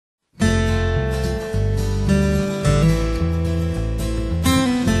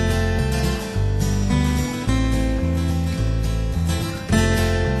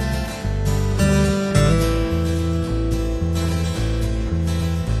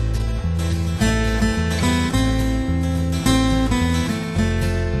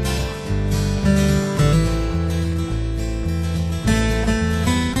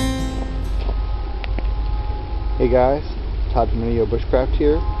guys, Todd from Bushcraft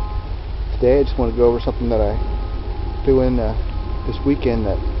here. Today I just want to go over something that I threw in this weekend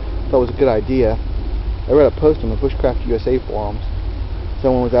that I thought was a good idea. I read a post on the Bushcraft USA forums.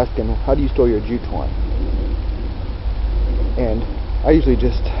 Someone was asking, how do you store your jute twine? And I usually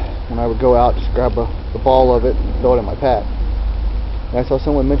just, when I would go out, just grab the ball of it and throw it in my pack. And I saw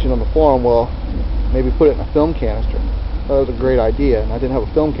someone mention on the forum, well, maybe put it in a film canister. I thought that was a great idea, and I didn't have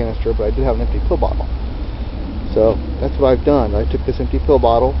a film canister, but I did have an empty pill bottle. So that's what I've done. I took this empty pill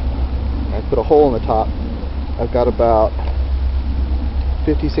bottle and I put a hole in the top. I've got about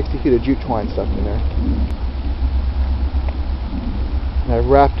 50-60 feet of jute twine stuck in there, and I've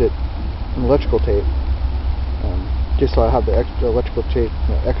wrapped it in electrical tape, just so I have the extra electrical tape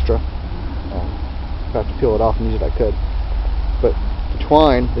extra. If I have to peel it off and use it, I could. But the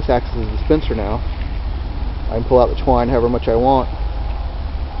twine, this acts as a dispenser now. I can pull out the twine however much I want,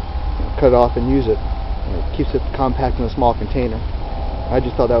 cut it off and use it. And it keeps it compact in a small container. I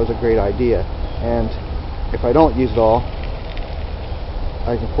just thought that was a great idea. And if I don't use it all,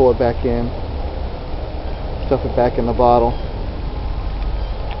 I can pull it back in, stuff it back in the bottle,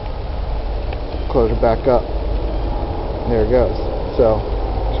 close it back up, and there it goes. So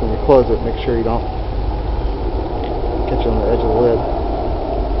just when you close it, make sure you don't catch it on the edge of the lid.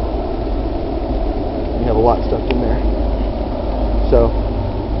 You have a lot stuffed in there. So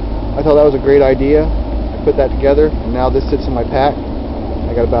I thought that was a great idea. I put that together, and now this sits in my pack.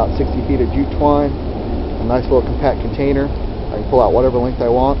 I got about 60 feet of jute twine, a nice little compact container. I can pull out whatever length I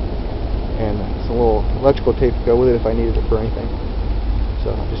want, and some little electrical tape to go with it if I needed it for anything.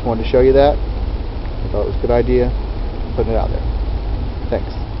 So I just wanted to show you that. I thought it was a good idea, putting it out there. Thanks.